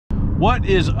What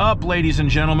is up, ladies and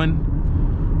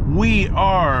gentlemen? We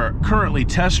are currently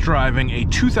test driving a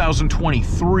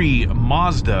 2023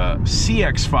 Mazda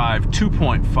CX-5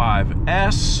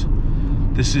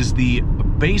 2.5S. This is the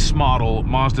base model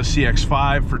Mazda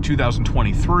CX-5 for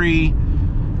 2023.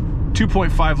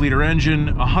 2.5 liter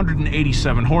engine,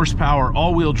 187 horsepower,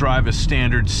 all-wheel drive is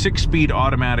standard, 6-speed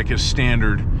automatic is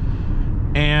standard.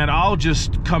 And I'll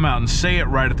just come out and say it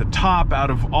right at the top, out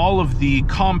of all of the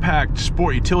compact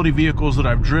sport utility vehicles that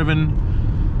I've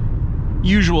driven,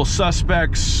 usual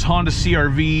suspects, Honda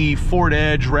CR-V, Ford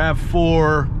Edge,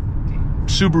 RAV4,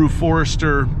 Subaru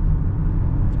Forester,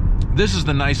 this is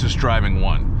the nicest driving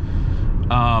one.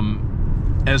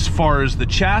 As far as the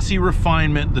chassis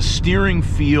refinement, the steering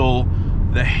feel,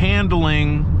 the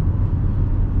handling,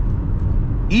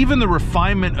 even the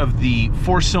refinement of the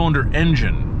 4-cylinder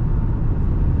engine,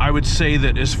 I would say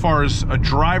that as far as a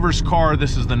driver's car,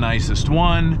 this is the nicest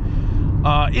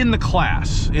one in the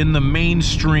class, in the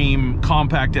mainstream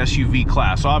compact SUV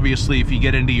class. Obviously, if you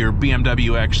get into your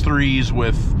BMW X3s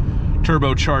with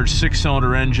turbocharged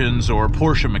 6-cylinder engines or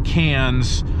Porsche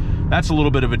Macans, that's a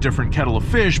little bit of a different kettle of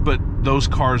fish, but those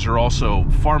cars are also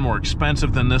far more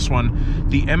expensive than this one.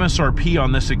 The MSRP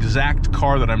on this exact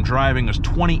car that I'm driving is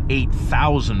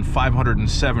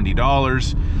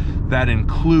 $28,570. That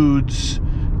includes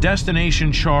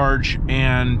destination charge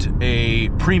and a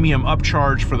premium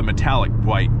upcharge for the metallic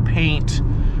white paint.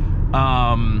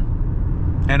 And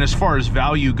as far as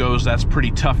value goes, that's pretty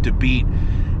tough to beat.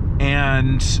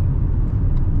 And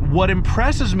what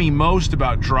impresses me most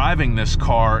about driving this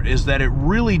car is that it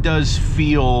really does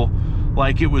feel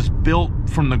like it was built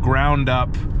from the ground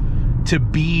up to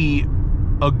be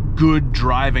a good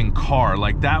driving car.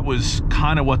 Like, that was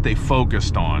kind of what they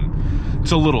focused on.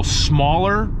 It's a little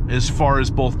smaller as far as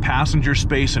both passenger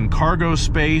space and cargo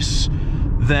space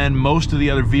than most of the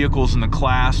other vehicles in the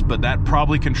class, but that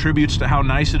probably contributes to how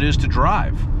nice it is to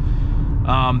drive.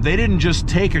 They didn't just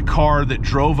take a car that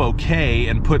drove okay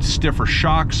and put stiffer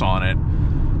shocks on it.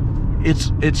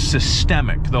 It's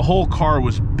systemic. The whole car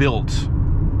was built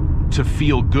to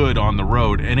feel good on the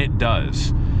road, and it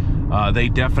does. They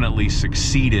definitely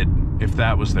succeeded if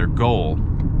that was their goal.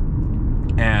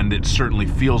 And it certainly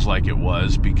feels like it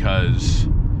was, because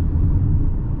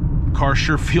the car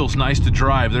sure feels nice to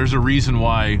drive. There's a reason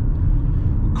why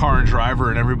Car and Driver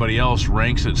and everybody else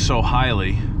ranks it so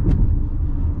highly.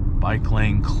 Bike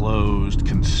lane closed,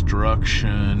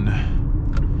 construction.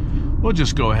 We'll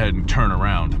just go ahead and turn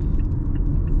around.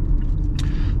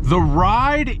 The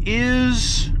ride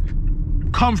is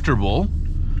comfortable.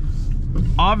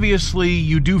 Obviously,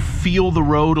 you do feel the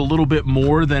road a little bit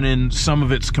more than in some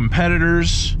of its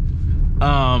competitors.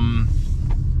 But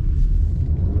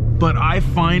I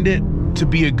find it to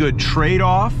be a good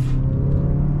trade-off.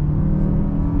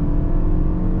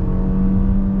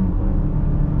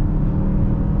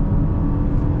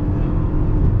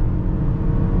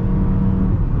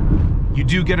 You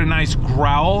do get a nice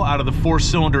growl out of the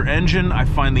 4-cylinder engine. I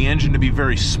find the engine to be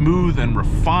very smooth and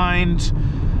refined.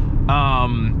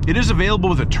 It is available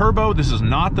with a turbo. This is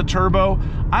not the turbo.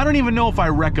 I don't even know if I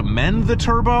recommend the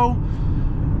turbo.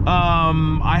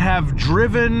 I have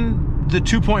driven the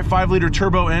 2.5 liter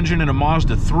turbo engine in a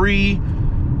Mazda 3.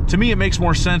 To me, it makes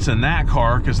more sense in that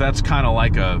car because that's kind of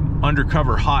like a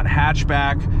undercover hot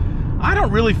hatchback. I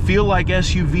don't really feel like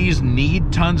SUVs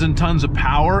need tons and tons of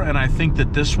power, and I think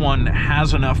that this one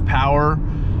has enough power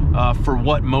for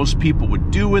what most people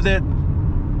would do with it.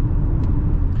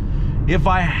 If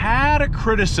I had a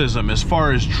criticism as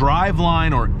far as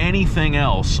driveline or anything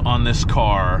else on this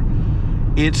car,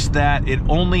 it's that it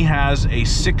only has a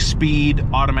 6-speed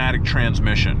automatic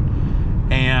transmission.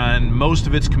 And most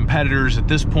of its competitors at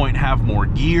this point have more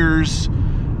gears.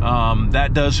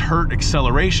 That does hurt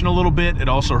acceleration a little bit. It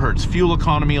also hurts fuel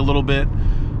economy a little bit.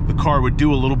 The car would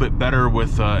do a little bit better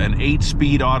with an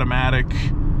 8-speed automatic.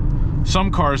 Some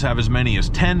cars have as many as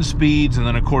 10 speeds, and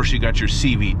then of course you got your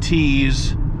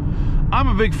CVTs. I'm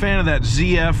a big fan of that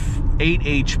ZF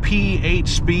 8HP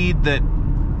 8-speed that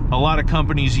a lot of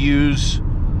companies use.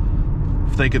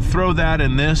 If they could throw that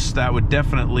in this, that would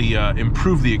definitely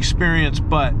improve the experience,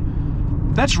 but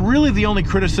that's really the only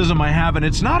criticism I have, and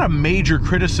it's not a major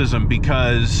criticism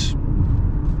because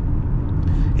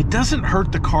it doesn't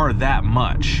hurt the car that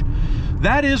much.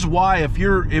 That is why if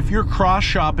you're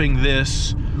cross-shopping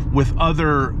this with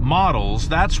other models,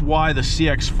 that's why the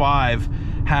CX-5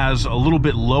 has a little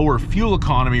bit lower fuel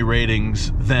economy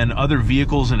ratings than other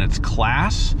vehicles in its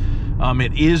class.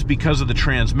 It is because of the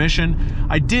transmission.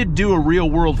 I did do a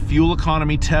real-world fuel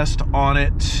economy test on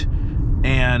it,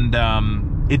 and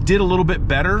it did a little bit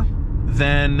better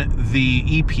than the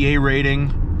EPA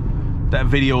rating That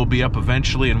video will be up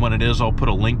eventually, and when it is, I'll put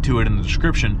a link to it in the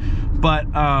description. But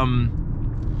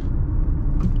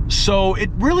so it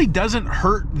really doesn't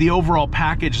hurt the overall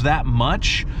package that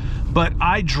much, but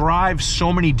I drive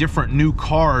so many different new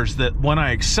cars that when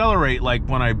I accelerate, like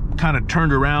when I kind of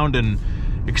turned around and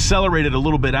accelerated a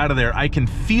little bit out of there, I can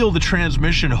feel the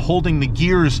transmission holding the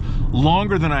gears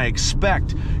longer than I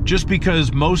expect, just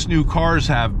because most new cars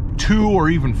have 2 or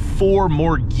even 4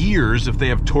 more gears if they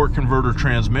have torque converter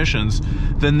transmissions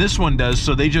than this one does.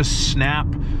 So they just snap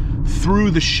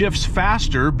through the shifts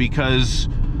faster because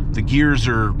the gears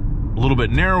are a little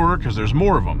bit narrower because there's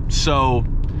more of them. So,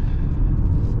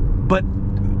 but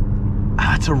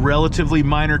it's a relatively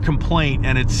minor complaint,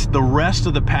 and it's the rest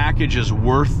of the package is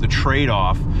worth the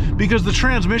trade-off because the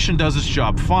transmission does its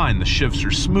job fine. The shifts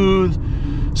are smooth.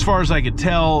 As far as I could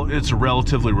tell, it's a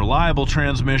relatively reliable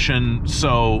transmission,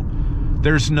 so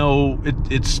there's no,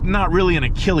 it's not really an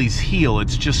Achilles heel.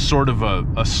 It's just sort of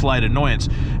a slight annoyance.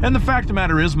 And the fact of the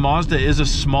matter is, Mazda is a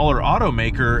smaller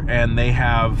automaker, and they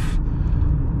have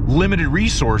limited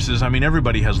resources. I mean,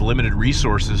 everybody has limited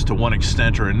resources to one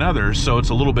extent or another, so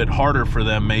it's a little bit harder for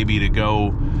them maybe to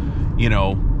go, you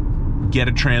know, get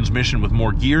a transmission with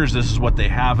more gears. This is what they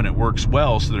have, and it works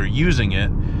well, so they're using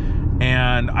it.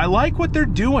 And I like what they're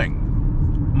doing.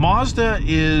 Mazda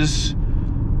is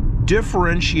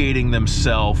differentiating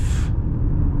themselves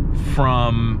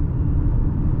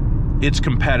from its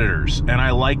competitors, and I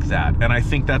like that, and I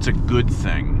think that's a good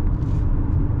thing.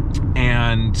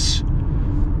 And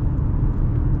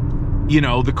you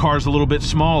know, the car's a little bit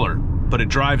smaller, but it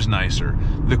drives nicer.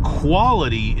 The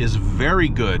quality is very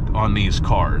good on these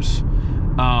cars.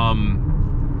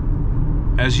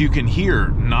 As you can hear,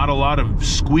 not a lot of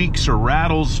squeaks or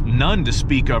rattles, none to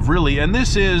speak of really. And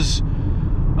this is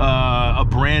a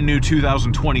brand new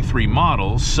 2023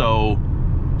 model, so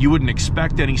you wouldn't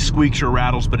expect any squeaks or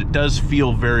rattles, but it does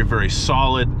feel very, very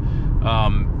solid.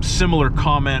 Similar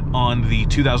comment on the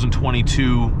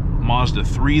 2022 Mazda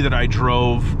 3 that I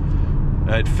drove.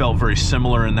 It felt very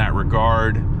similar in that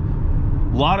regard.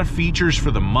 A lot of features for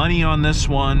the money on this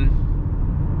one,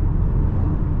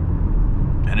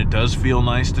 and it does feel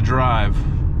nice to drive.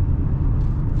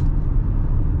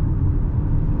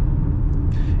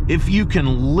 If you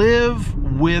can live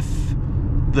with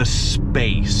the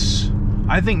space,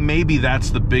 I think maybe that's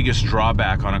the biggest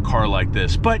drawback on a car like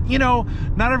this. But, you know,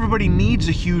 not everybody needs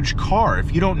a huge car.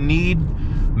 If you don't need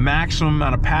maximum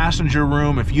amount of passenger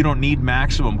room, if you don't need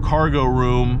maximum cargo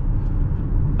room,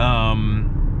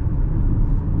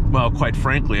 well, quite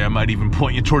frankly, I might even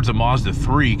point you towards a Mazda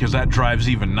 3, because that drives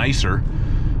even nicer,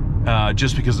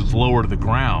 just because it's lower to the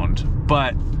ground.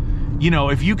 But, you know,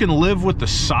 if you can live with the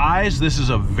size, this is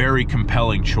a very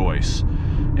compelling choice.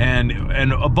 And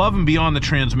above and beyond the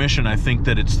transmission, I think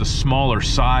that it's the smaller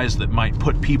size that might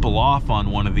put people off on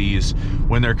one of these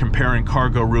when they're comparing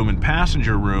cargo room and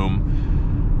passenger room.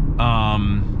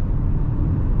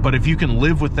 But if you can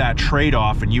live with that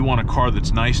trade-off and you want a car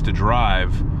that's nice to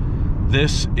drive,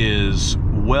 this is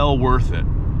well worth it.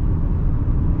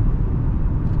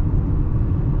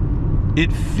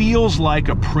 It feels like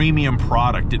a premium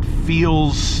product. It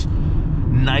feels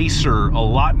nicer, a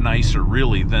lot nicer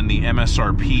really, than the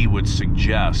MSRP would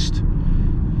suggest.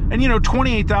 And you know,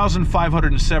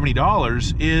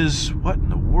 $28,570 is, what in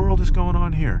the world is going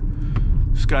on here?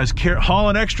 This guy's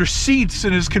hauling extra seats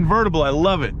in his convertible. I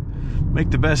love it. Make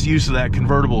the best use of that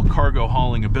convertible cargo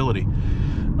hauling ability.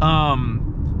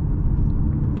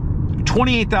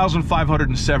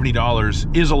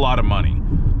 $28,570 is a lot of money.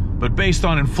 But based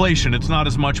on inflation, it's not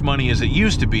as much money as it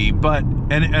used to be. But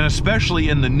and especially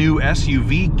in the new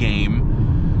SUV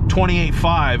game,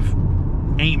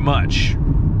 $28,500 ain't much.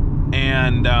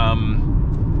 And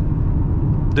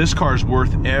this car's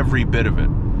worth every bit of it.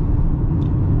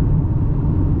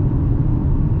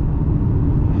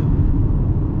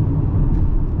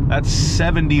 That's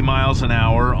 70 miles an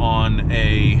hour on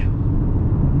a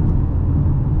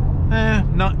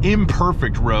not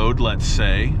imperfect road, let's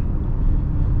say.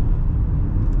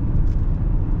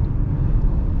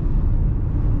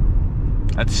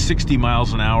 That's 60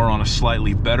 miles an hour on a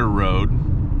slightly better road.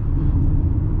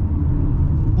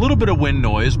 A little bit of wind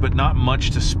noise, but not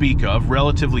much to speak of.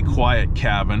 Relatively quiet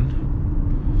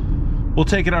cabin. We'll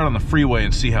take it out on the freeway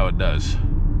and see how it does.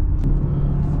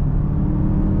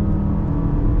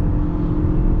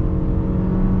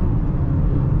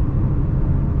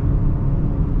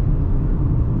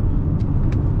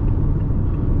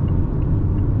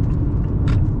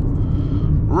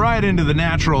 Right into the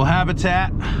natural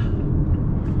habitat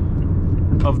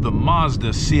of the Mazda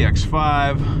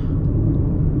CX-5.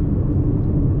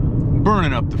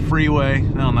 burning up the freeway.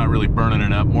 Well, not really burning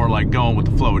it up, more like going with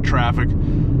the flow of traffic.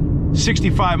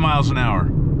 65 miles an hour.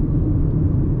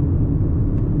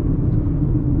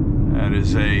 That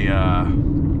is a,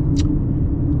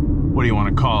 what do you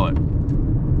want to call it?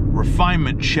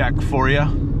 Refinement check for you.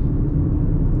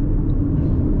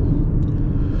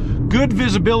 Good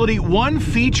visibility. One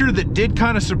feature that did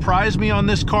kind of surprise me on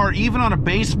this car, even on a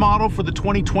base model for the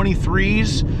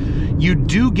 2023s, you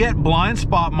do get blind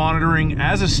spot monitoring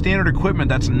as a standard equipment.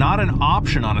 That's not an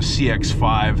option on a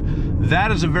CX-5.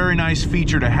 That is a very nice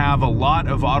feature to have. A lot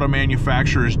of auto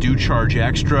manufacturers do charge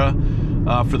extra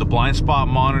for the blind spot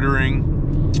monitoring.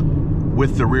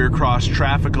 With the rear cross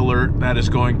traffic alert, that is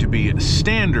going to be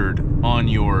standard on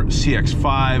your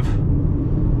CX-5.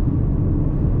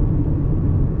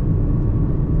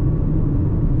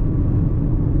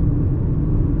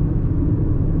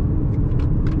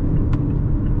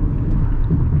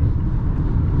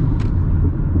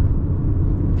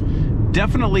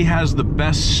 Definitely has the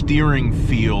best steering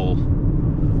feel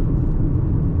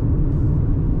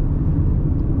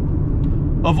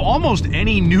of almost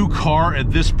any new car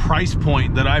at this price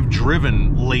point that I've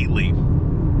driven lately.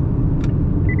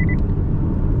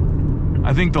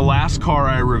 I think the last car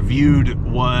I reviewed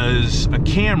was a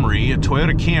Camry, a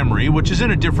Toyota Camry, which is in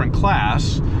a different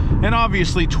class. And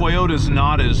obviously Toyota's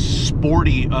not as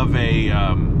sporty of a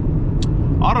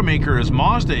automaker as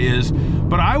Mazda is,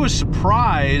 but I was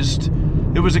surprised.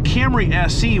 It was a Camry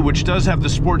SE, which does have the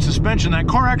sport suspension. That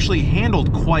car actually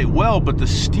handled quite well, but the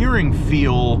steering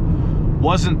feel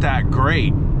wasn't that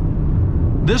great.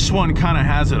 This one kind of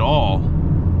has it all.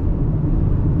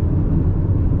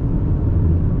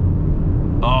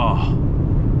 Oh.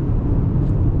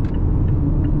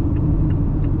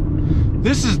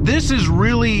 This is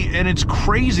really, and it's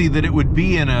crazy that it would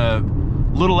be in a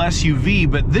little SUV,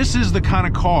 but this is the kind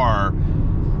of car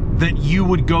that you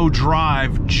would go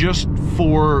drive just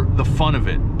for the fun of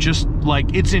it. Just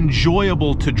like, it's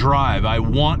enjoyable to drive. I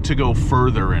want to go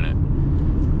further in it.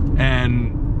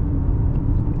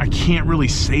 And I can't really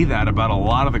say that about a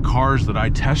lot of the cars that I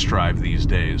test drive these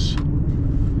days.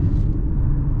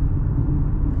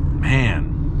 Man.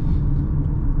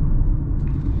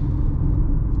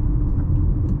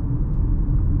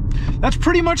 That's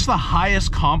pretty much the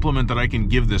highest compliment that I can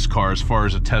give this car as far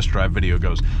as a test drive video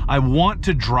goes. I want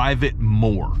to drive it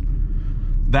more.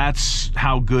 That's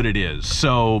how good it is.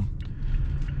 So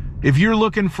if you're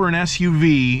looking for an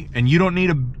SUV and you don't need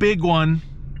a big one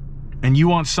and you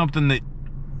want something that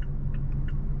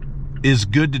is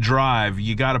good to drive,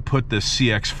 you got to put this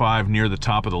CX-5 near the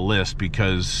top of the list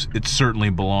because it certainly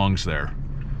belongs there.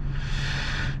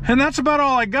 And that's about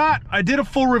all I got. I did a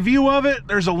full review of it.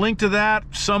 There's a link to that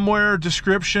somewhere,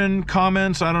 description,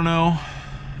 comments, I don't know.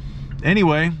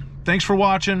 Anyway, thanks for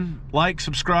watching. Like,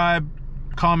 subscribe,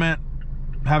 comment.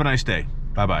 Have a nice day.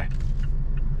 Bye-bye.